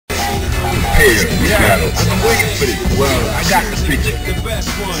prepared for battle. I've been waiting for this. Well, I got the picture.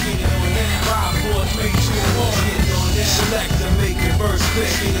 Select and make it first pick.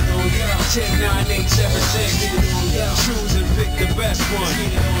 10, 9, 8, 7, 6. Choose and pick the best one.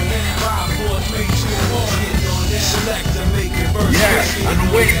 5, 4, 3, 2, 1. Select and make it first pick. Yeah, I've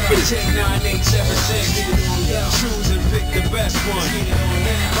been waiting for this. 10, 9, 8, 7, 6. Choose and pick the best one.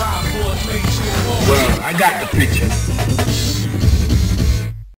 5, 4, 3, 2, 1. Well, I got the picture.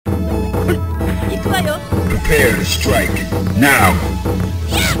 Prepare to strike. Now.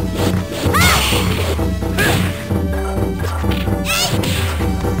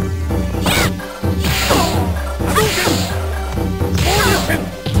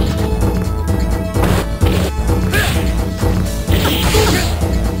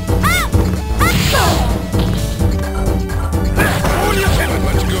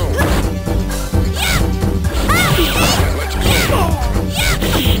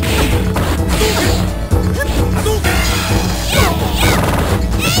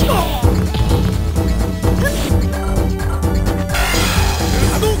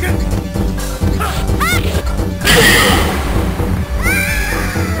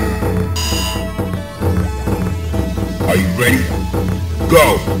 Are you ready?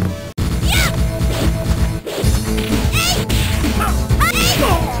 Go!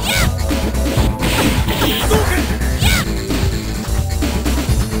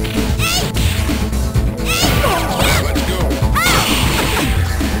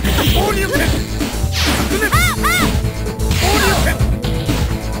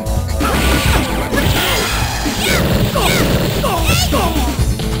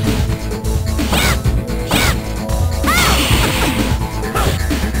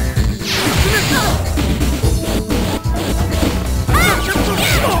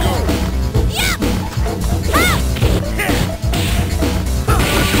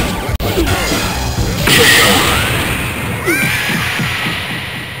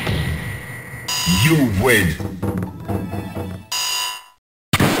 You win.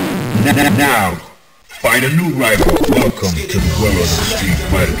 Now, find a new rival. Welcome to the world of the Street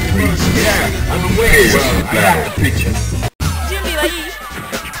Fighter 3. Yeah, I'm aware. Well, I got the picture.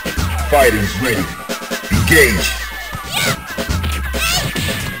 Fighters ready. Engage.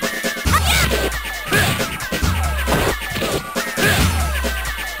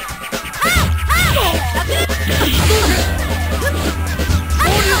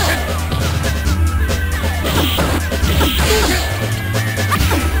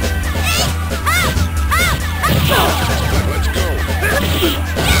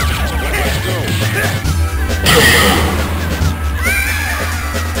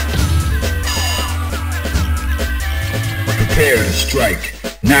 Prepare to strike.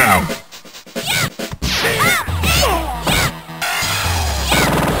 Now.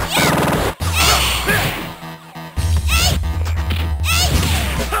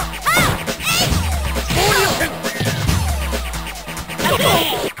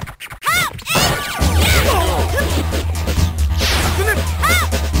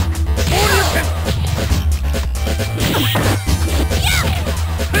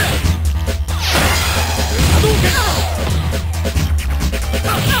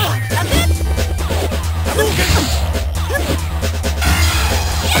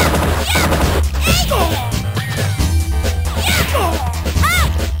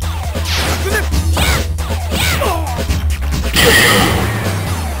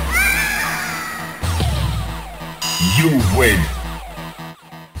 You win.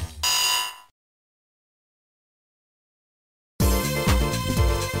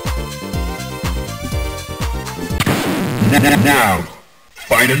 Now,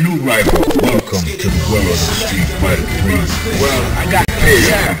 find a new rival. Welcome to the world of the Street Fighter 3. Well, I got paid.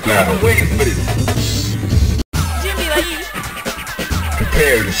 Yeah, I've been waiting for this.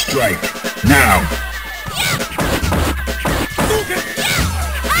 Prepare to strike. Now.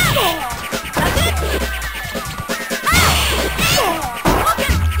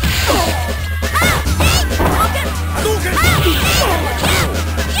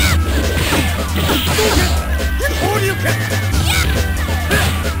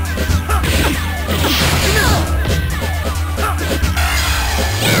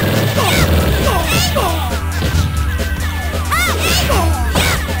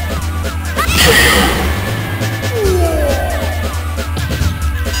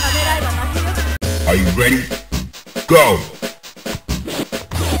 Are you ready? Go!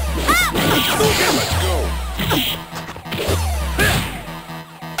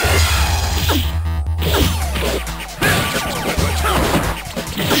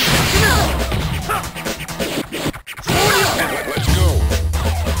 Let's go!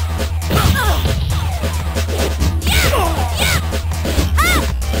 Let's go!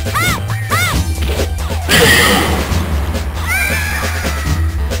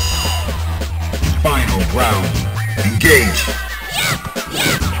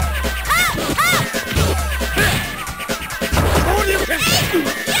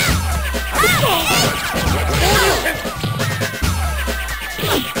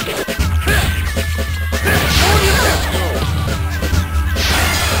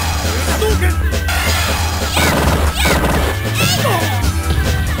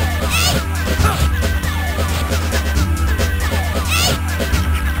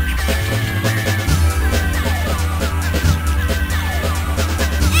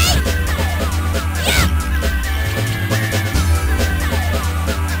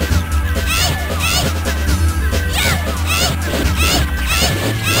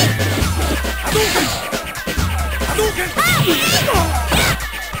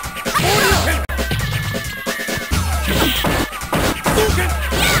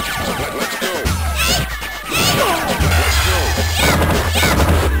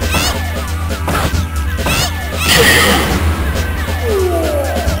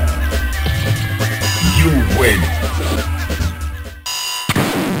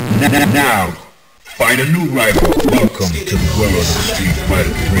 Now, find a new rival. Welcome to the world of Street Fighter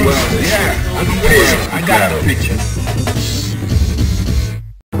 3. Well, yeah, I'm aware. I got the picture.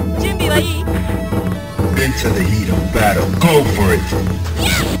 Into the heat of battle. Go for it.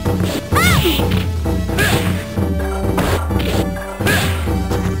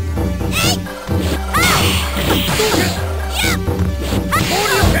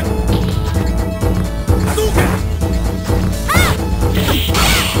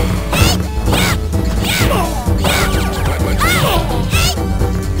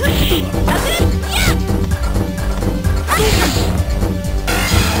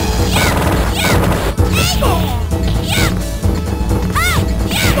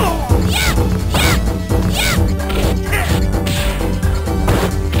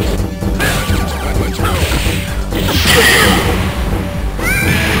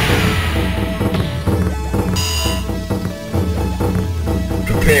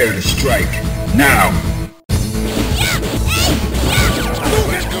 Prepare to strike. Now!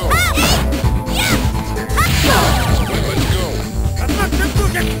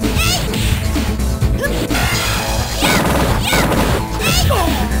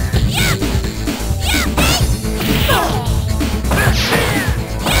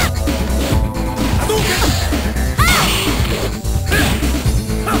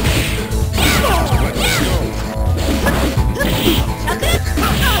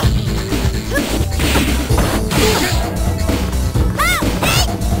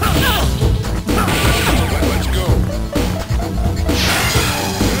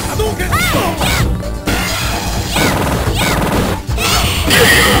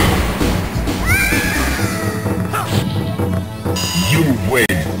 Win.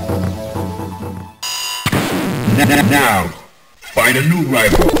 Now, find a new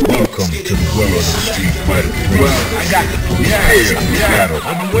rival. Welcome to the world of Street Fighter 3. Well, I got the battle.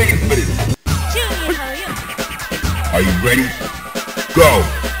 I've been waiting for this. Are you ready? Go!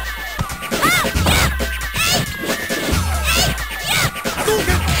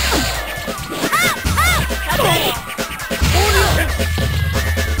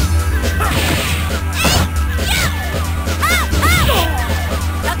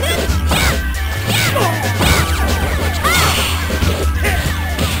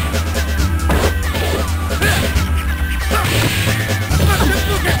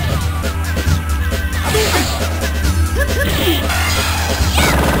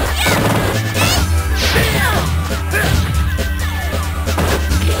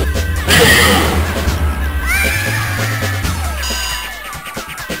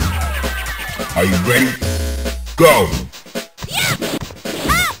 Are you ready? Go!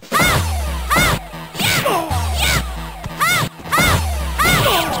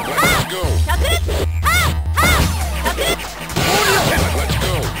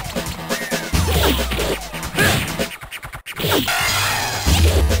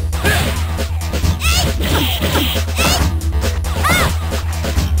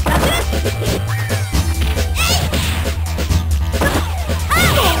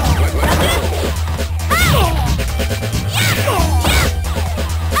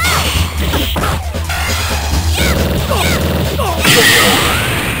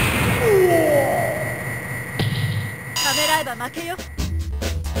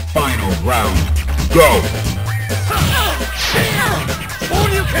 Final round. Go!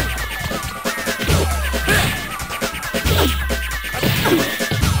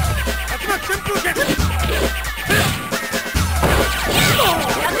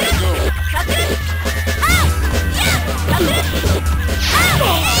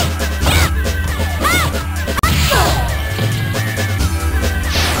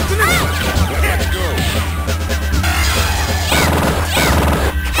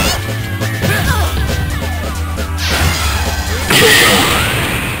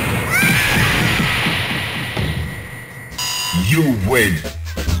 You win.